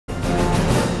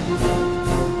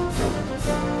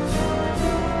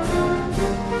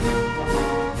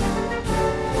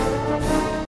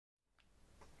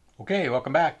Okay,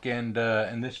 welcome back, and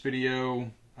in this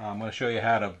video I'm going to show you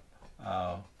how to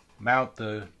mount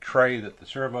the tray that the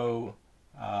servo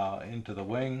into the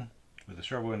wing, with the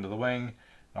servo into the wing,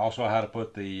 and also how to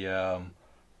put the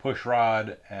push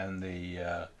rod and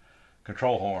the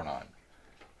control horn on.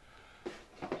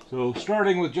 So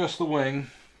starting with just the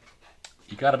wing,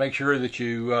 you got to make sure that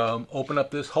you open up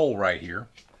this hole right here,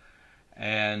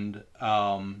 and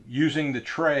using the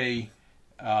tray,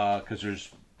 because there's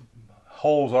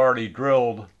holes already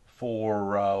drilled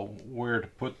for where to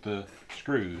put the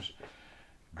screws.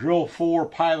 Drill 4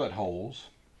 pilot holes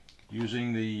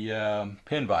using the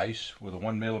pin vise with a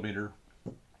 1mm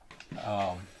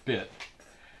bit,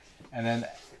 and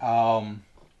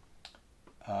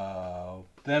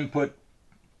then put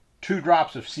 2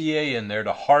 drops of CA in there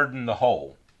to harden the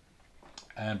hole.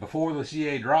 And before the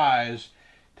CA dries,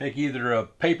 take either a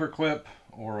paper clip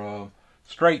or a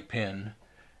straight pin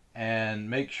and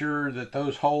make sure that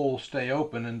those holes stay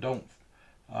open and don't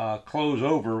close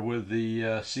over with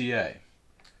the CA.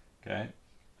 Okay,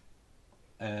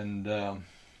 and a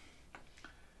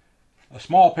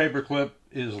small paper clip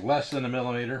is less than 1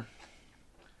 millimeter.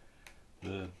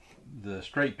 The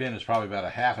straight pin is probably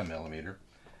about 1/2 millimeter,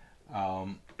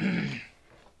 and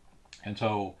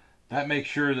so that makes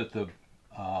sure that the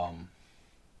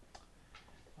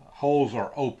holes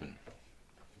are open.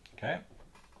 Okay.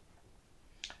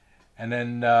 And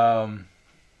then,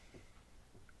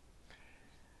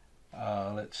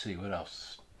 let's see, what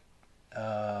else?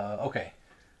 Okay.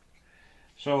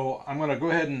 So I'm going to go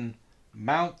ahead and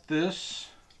mount this.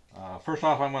 First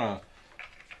off, I'm going to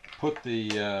put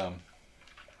the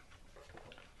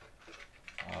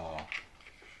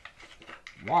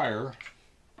wire,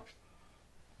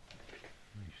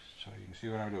 so you can see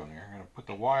what I'm doing here. I'm going to put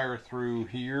the wire through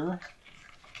here.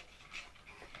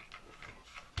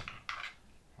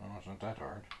 Oh, it's not that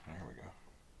hard. There we go.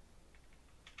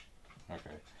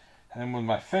 Okay. And then with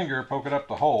my finger, poke it up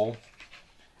the hole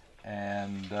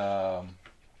and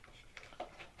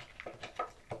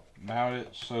mount it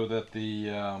so that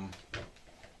the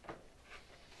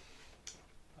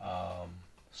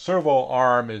servo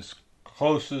arm is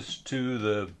closest to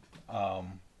the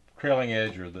trailing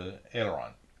edge, or the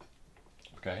aileron.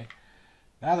 Okay.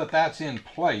 Now that that's in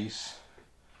place,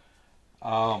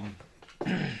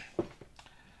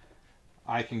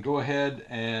 I can go ahead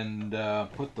and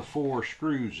put the 4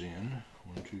 screws in.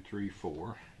 1, 2, 3,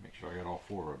 4. Make sure I got all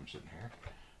 4 of them sitting here.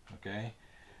 Okay.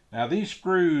 Now these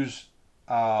screws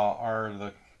are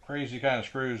the crazy kind of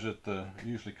screws that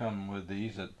usually come with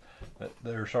these. That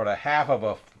they're sort of half of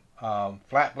a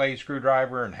flat blade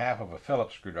screwdriver and half of a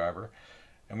Phillips screwdriver.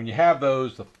 And when you have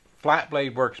those, the flat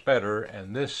blade works better,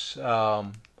 and this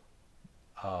battery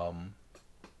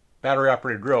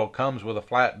operated drill comes with a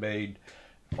flat blade.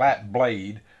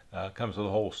 Comes with a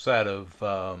whole set of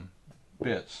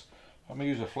bits. I'm going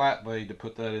to use a flat blade to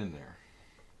put that in there.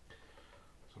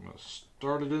 So I'm going to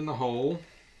start it in the hole,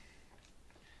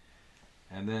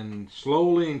 and then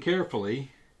slowly and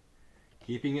carefully,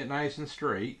 keeping it nice and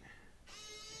straight,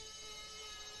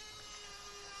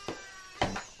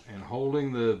 and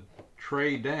holding the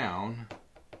tray down,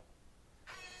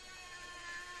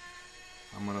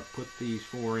 I'm going to put these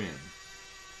 4 in.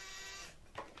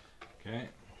 Okay.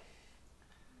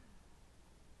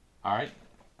 All right.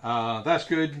 That's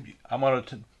good. I'm going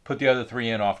to put the other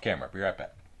 3 in off camera. Be right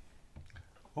back.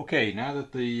 Okay, now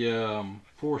that the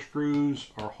 4 screws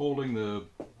are holding the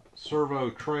servo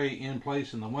tray in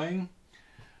place in the wing,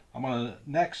 I'm going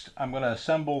to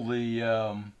assemble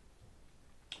the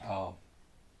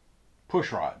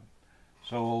push rod.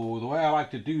 So the way I like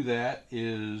to do that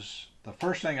is, the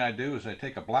first thing I do is I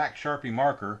take a black Sharpie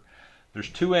marker. There's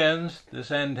 2 ends.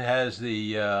 This end has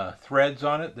the threads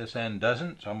on it. This end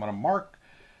doesn't. So I'm going to mark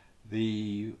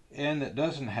the end that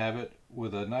doesn't have it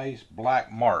with a nice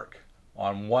black mark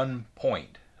on one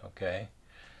point. Okay.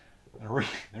 The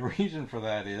reason for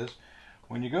that is,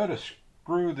 when you go to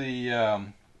screw the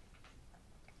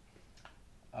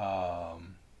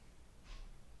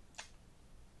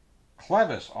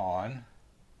clevis on,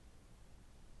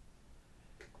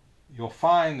 you'll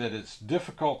find that it's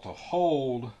difficult to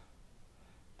hold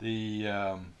the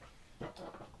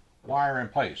wire in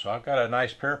place. So I've got a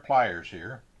nice pair of pliers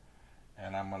here,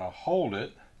 and I'm going to hold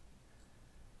it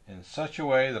in such a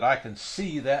way that I can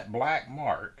see that black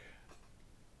mark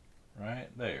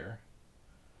right there.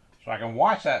 So I can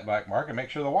watch that black mark and make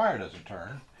sure the wire doesn't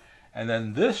turn. And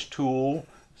then this tool,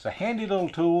 it's a handy little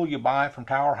tool you buy from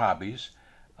Tower Hobbies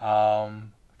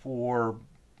for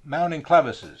mounting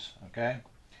clevises, okay,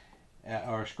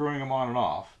 or screwing them on and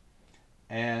off.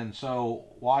 And so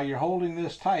while you're holding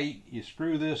this tight, you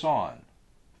screw this on.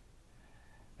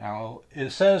 Now,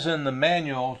 it says in the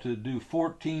manual to do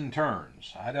 14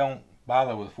 turns. I don't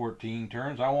bother with 14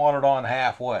 turns. I want it on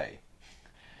halfway,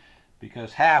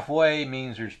 because halfway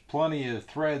means there's plenty of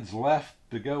threads left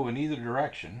to go in either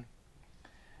direction,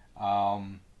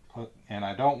 and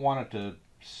I don't want it to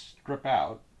strip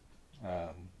out.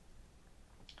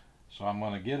 So I'm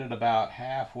going to get it about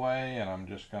halfway, and I'm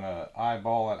just going to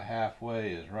eyeball it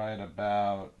halfway is right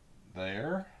about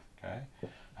there. Okay,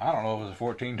 I don't know if it's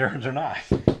 14 turns or not.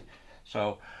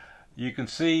 So you can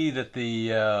see that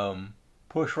the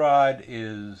push rod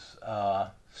is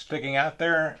sticking out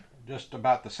there just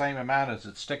about the same amount as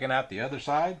it's sticking out the other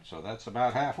side, so that's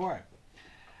about halfway.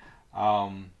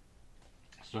 So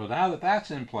now that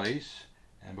that's in place,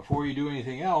 and before you do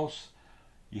anything else,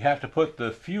 you have to put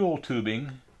the fuel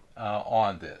tubing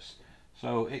on this.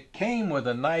 So it came with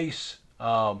a nice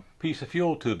piece of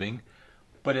fuel tubing,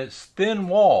 but it's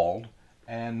thin-walled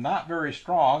and not very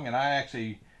strong, and I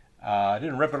actually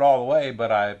didn't rip it all the way,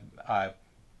 but I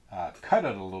cut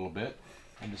it a little bit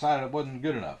and decided it wasn't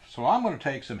good enough. So I'm going to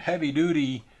take some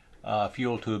heavy-duty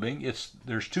fuel tubing.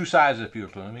 There's two sizes of fuel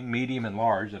tubing, medium and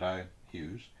large, that I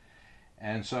use.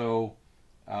 And so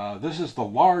this is the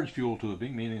large fuel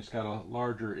tubing, meaning it's got a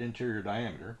larger interior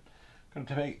diameter. I'm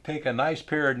going to take a nice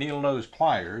pair of needle nose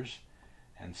pliers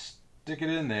and stick it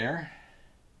in there.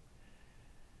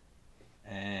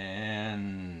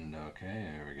 And okay,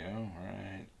 there we go,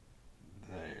 right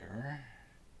there.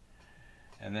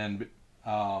 And then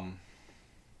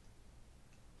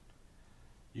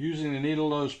using the needle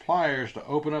nose pliers to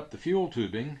open up the fuel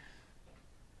tubing,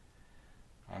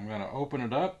 I'm going to open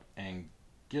it up and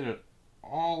get it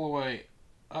all the way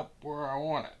up where I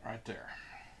want it, right there.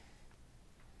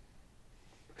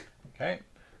 Okay,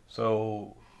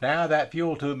 so now that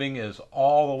fuel tubing is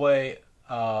all the way,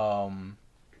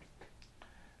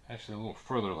 actually a little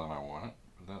further than I want it,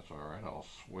 but that's all right. I'll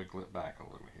wiggle it back a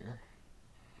little here.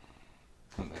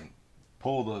 And then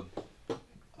pull the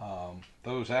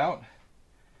those out,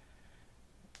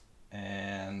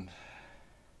 and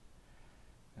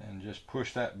just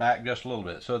push that back just a little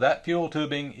bit. So that fuel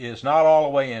tubing is not all the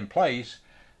way in place.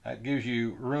 That gives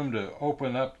you room to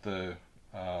open up the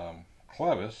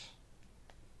clevis,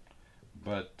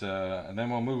 but and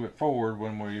then we'll move it forward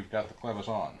when we've got the clevis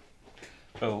on.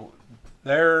 So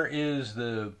there is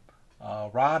the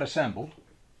rod assembled.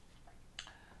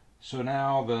 So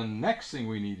now the next thing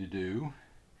we need to do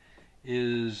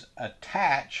is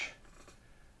attach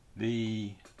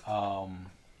the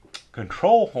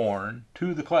control horn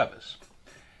to the clevis.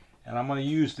 And I'm going to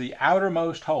use the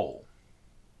outermost hole.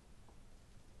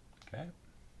 Okay,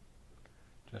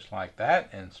 just like that,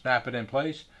 and snap it in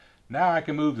place. Now I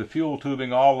can move the fuel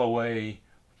tubing all the way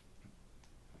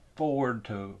forward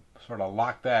to sort of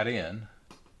lock that in.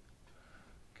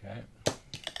 Okay.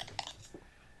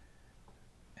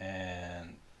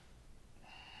 And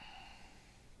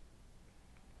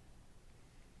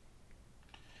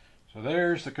so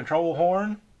there's the control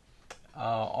horn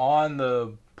on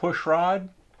the push rod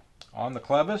on the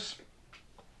clevis,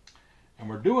 and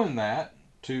we're doing that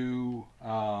to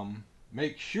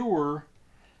make sure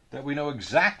that we know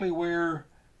exactly where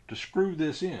to screw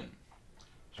this in.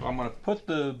 So I'm going to put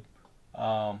the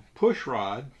push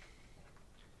rod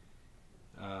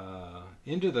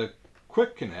into the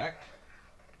quick connect.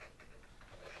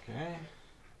 Okay,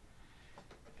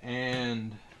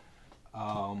 and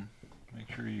make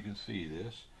sure you can see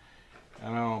this,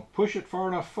 and I'll push it far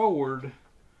enough forward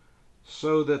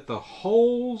so that the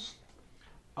holes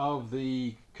of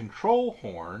the control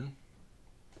horn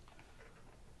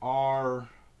are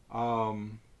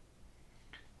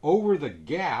over the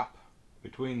gap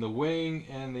between the wing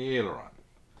and the aileron.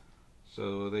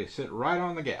 So they sit right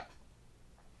on the gap.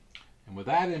 And with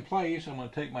that in place, I'm going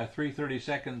to take my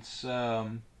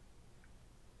 3/32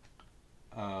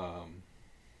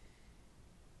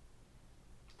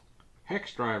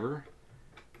 hex driver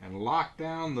and lock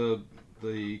down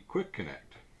the quick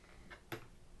connect.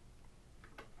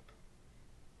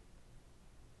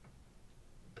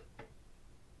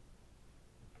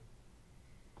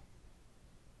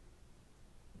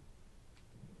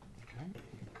 Okay.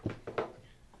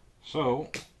 So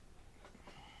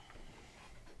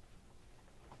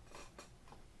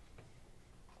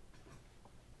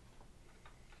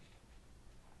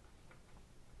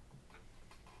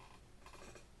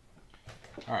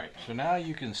alright, so now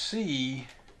you can see,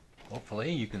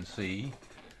 hopefully you can see,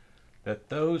 that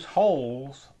those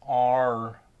holes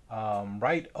are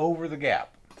right over the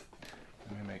gap.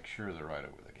 Let me make sure they're right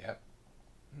over the gap.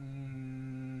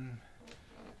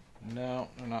 No,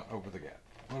 they're not over the gap.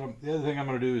 The other thing I'm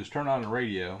going to do is turn on the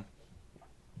radio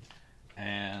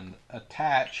and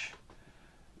attach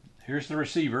here's the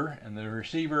receiver, and the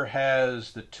receiver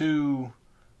has the two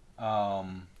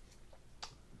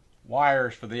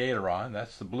wires for the aileron.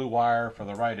 That's the blue wire for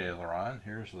the right aileron.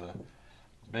 Here's the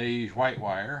beige white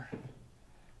wire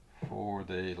for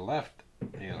the left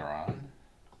aileron.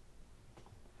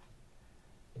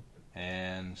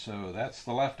 And so that's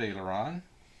the left aileron.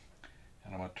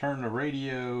 And I'm going to turn the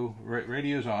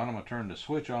radio's on. I'm going to turn the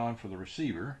switch on for the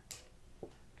receiver.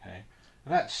 Okay,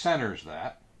 and that centers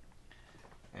that.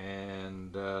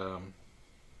 And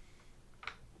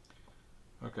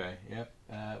okay, yep,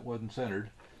 it wasn't centered.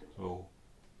 So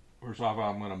first off,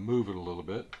 I'm going to move it a little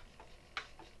bit.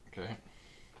 Okay,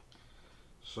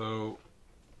 so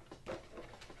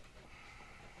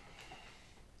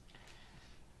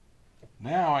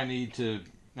now I need to,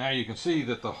 now you can see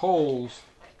that the holes,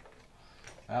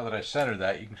 now that I centered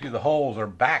that, you can see the holes are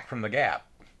back from the gap.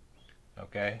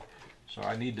 Okay, so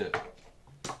I need to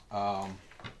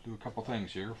do a couple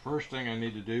things here. First thing I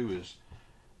need to do is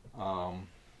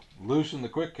loosen the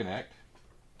quick connect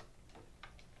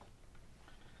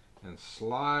and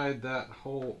slide that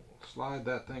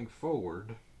thing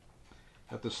forward.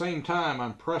 At the same time,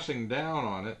 I'm pressing down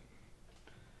on it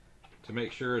to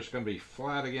make sure it's going to be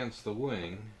flat against the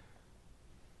wing.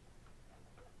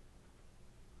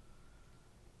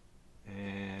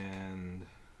 And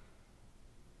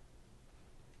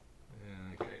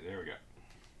okay, there we go.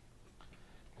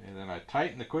 And then I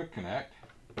tighten the quick connect.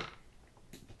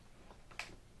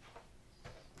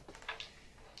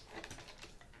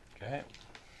 Okay.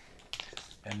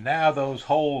 And now those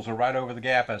holes are right over the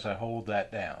gap as I hold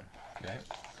that down. Okay.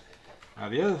 Now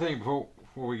the other thing before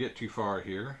we get too far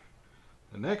here,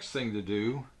 the next thing to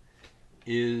do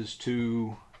is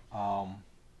to,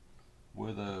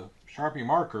 with a Sharpie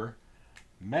marker,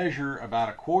 measure about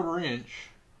a 1/4 inch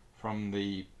from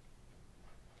the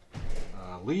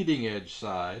leading edge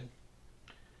side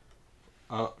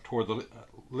toward the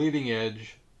leading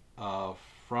edge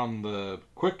from the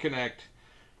quick connect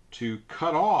to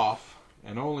cut off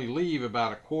and only leave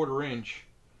about a 1/4 inch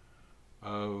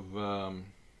of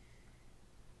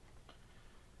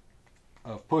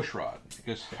push rod,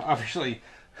 because obviously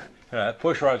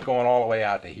push rod's going all the way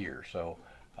out to here, so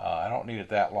I don't need it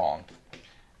that long.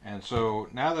 And so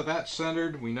now that that's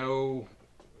centered, we know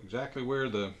exactly where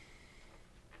the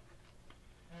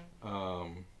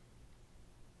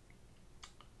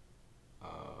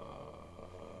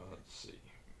let's see.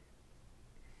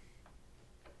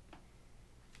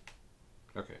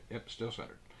 Okay, yep, still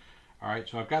centered. All right,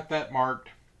 so I've got that marked.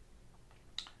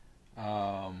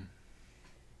 I'm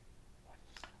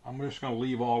just going to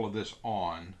leave all of this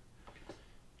on.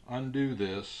 Undo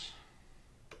this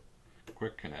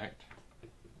quick connect.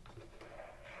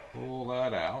 Pull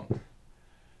that out.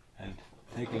 And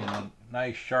taking a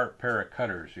nice sharp pair of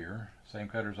cutters here, same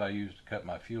cutters I used to cut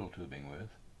my fuel tubing with,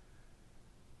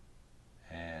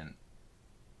 and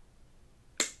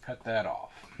cut that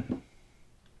off.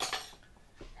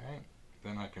 Okay,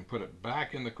 then I can put it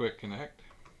back in the quick connect,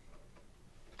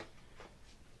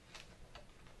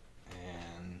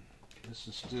 and this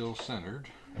is still centered.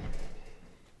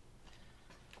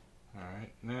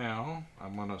 Alright, now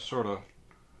I'm going to sort of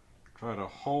try to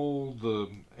hold the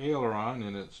aileron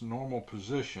in its normal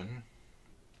position.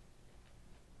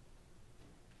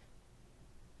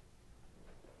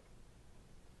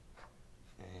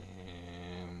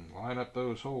 And line up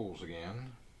those holes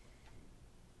again.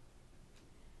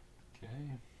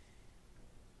 Okay.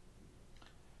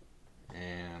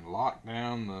 And lock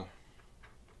down the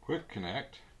quick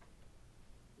connect.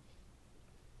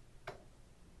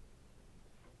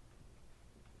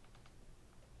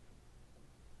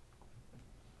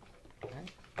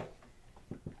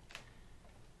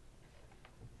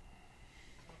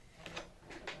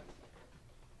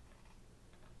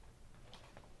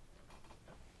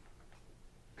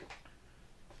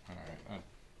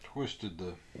 Twisted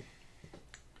the,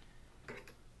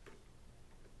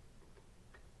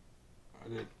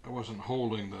 I wasn't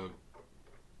holding the,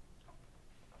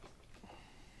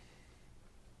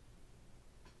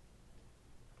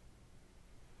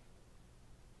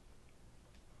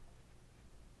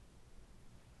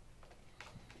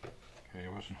 okay, I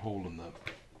wasn't holding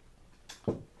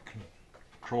the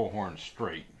control horn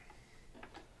straight.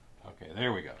 Okay,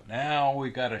 there we go. Now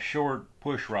we've got a short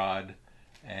push rod,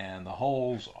 and the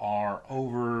holes are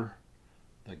over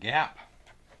the gap,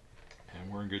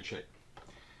 and we're in good shape.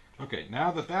 Okay, now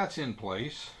that that's in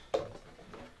place,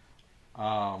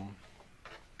 I'm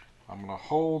going to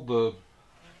hold the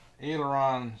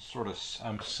aileron sort of,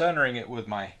 I'm centering it with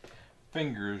my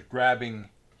fingers, grabbing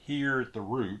here at the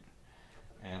root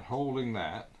and holding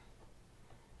that.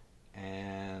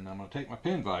 And I'm going to take my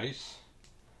pin vise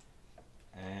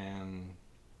and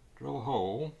drill a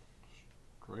hole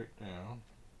straight down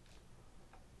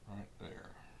right there.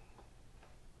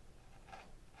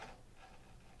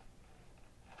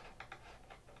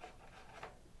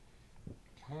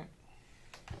 Okay.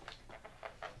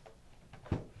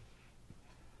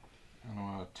 And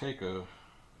I'm going to take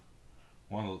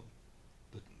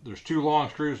there's 2 long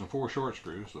screws and 4 short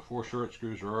screws. The 4 short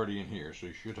screws are already in here, so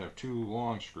you should have 2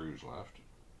 long screws left.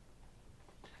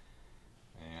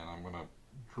 And I'm going to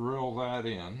drill that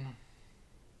in.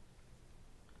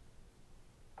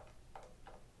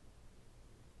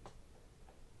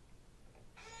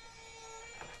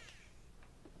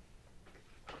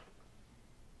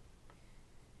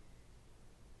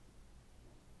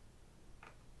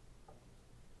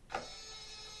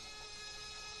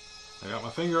 I got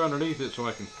my finger underneath it so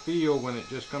I can feel when it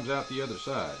just comes out the other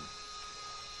side.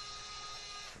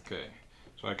 Okay,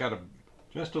 so I got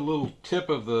just a little tip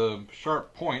of the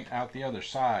sharp point out the other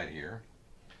side here.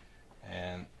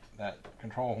 And that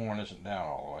control horn isn't down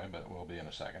all the way, but it will be in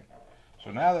a second.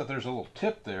 So now that there's a little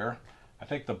tip there, I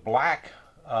take the black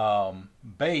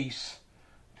base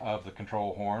of the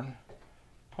control horn,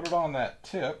 put it on that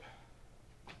tip,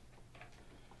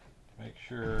 make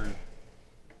sure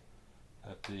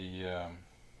that the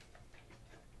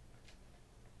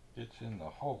it's in the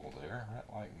hole there,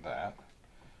 right like that.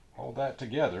 Hold that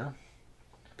together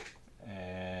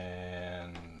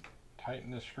and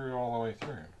tighten the screw all the way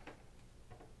through.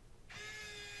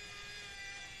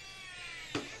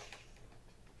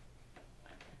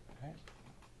 Okay.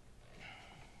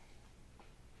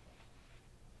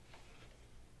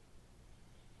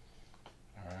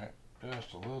 All right,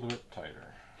 just a little bit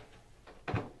tighter.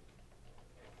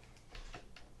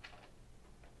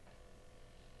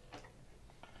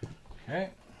 Okay,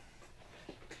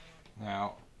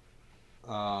 now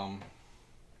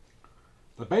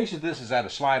the base of this is at a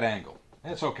slight angle.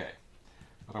 It's okay.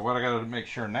 But what I got to make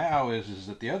sure now is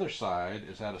that the other side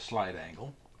is at a slight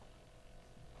angle.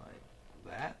 Like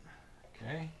that.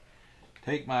 Okay.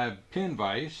 Take my pin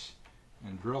vise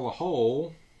and drill a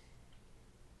hole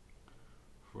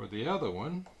for the other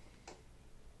one.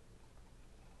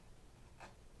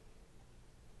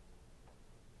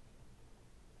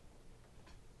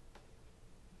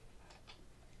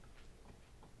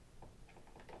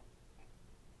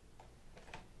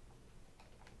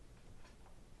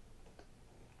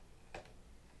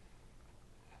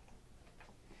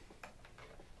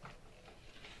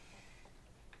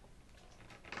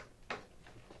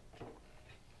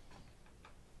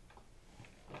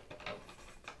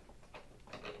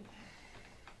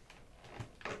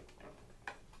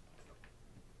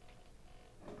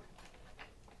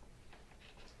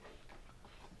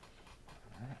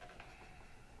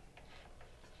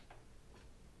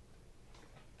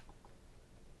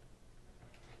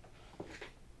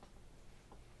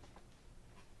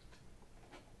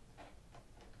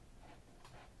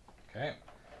 Okay,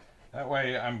 that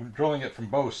way I'm drilling it from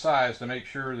both sides to make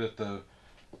sure that the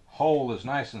hole is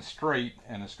nice and straight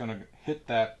and it's going to hit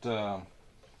that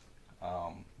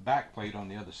back plate on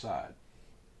the other side.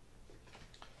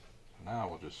 Now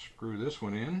we'll just screw this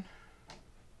one in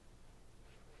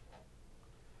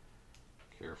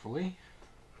carefully.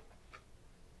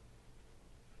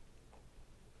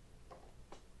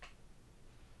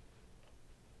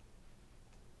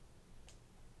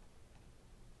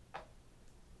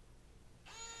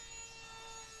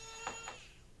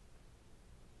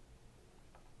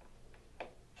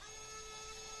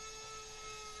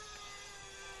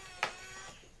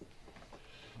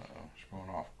 Going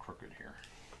off crooked here.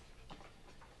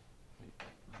 Let me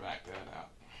back that out.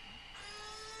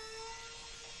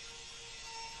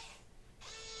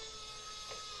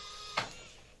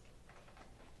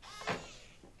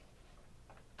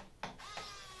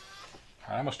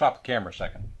 Alright, I'm going to stop the camera a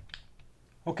second.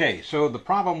 Okay, so the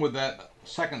problem with that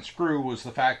second screw was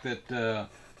the fact that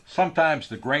sometimes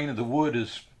the grain of the wood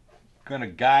is going to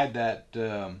guide that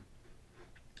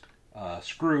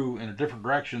screw in a different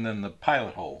direction than the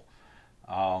pilot hole.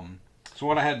 So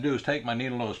what I had to do is take my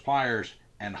needle nose pliers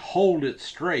and hold it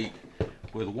straight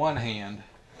with one hand,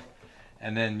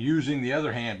 and then using the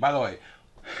other hand. By the way,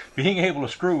 being able to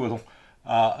screw with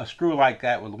a screw like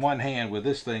that with one hand with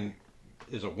this thing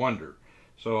is a wonder.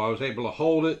 So I was able to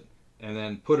hold it and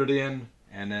then put it in,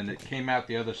 and then it came out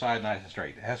the other side nice and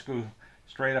straight. It has to go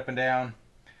straight up and down.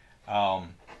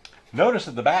 Notice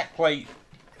that the back plate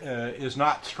is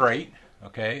not straight.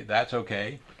 Okay, that's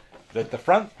okay. That the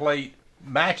front plate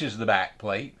matches the back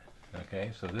plate.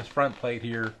 Okay, so this front plate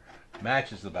here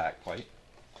matches the back plate,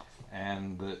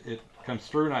 and it comes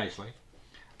through nicely.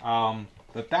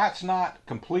 That that's not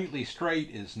completely straight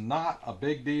is not a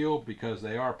big deal because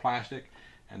they are plastic.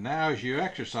 And now as you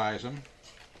exercise them,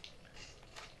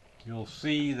 you'll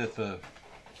see that the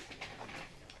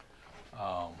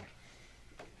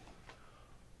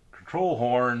control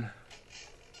horn,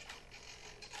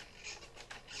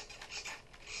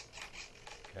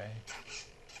 okay,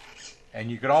 and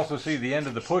you can also see the end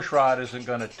of the push rod isn't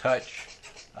going to touch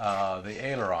the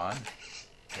aileron,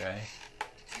 okay.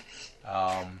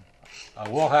 I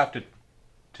will have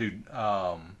to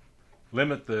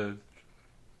limit the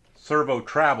servo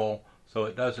travel so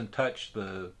it doesn't touch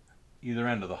the either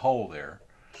end of the hole there.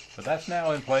 But that's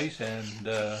now in place and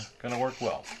going to work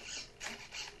well.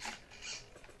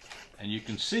 And you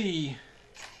can see,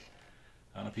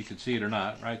 I don't know if you can see it or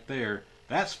not, right there,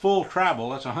 that's full travel.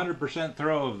 That's 100%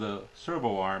 throw of the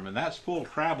servo arm, and that's full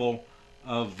travel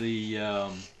of the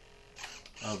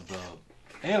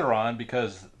aileron,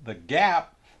 because the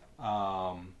gap,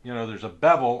 you know, there's a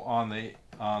bevel on the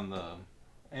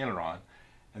aileron,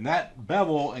 and that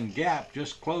bevel and gap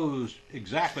just closed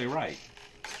exactly right.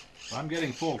 So I'm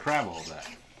getting full travel of that.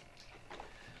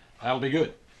 That'll be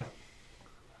good.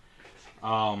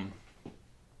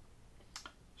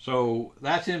 So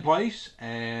that's in place,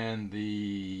 and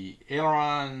the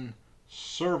aileron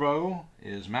servo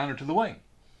is mounted to the wing.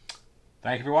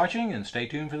 Thank you for watching, and stay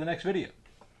tuned for the next video.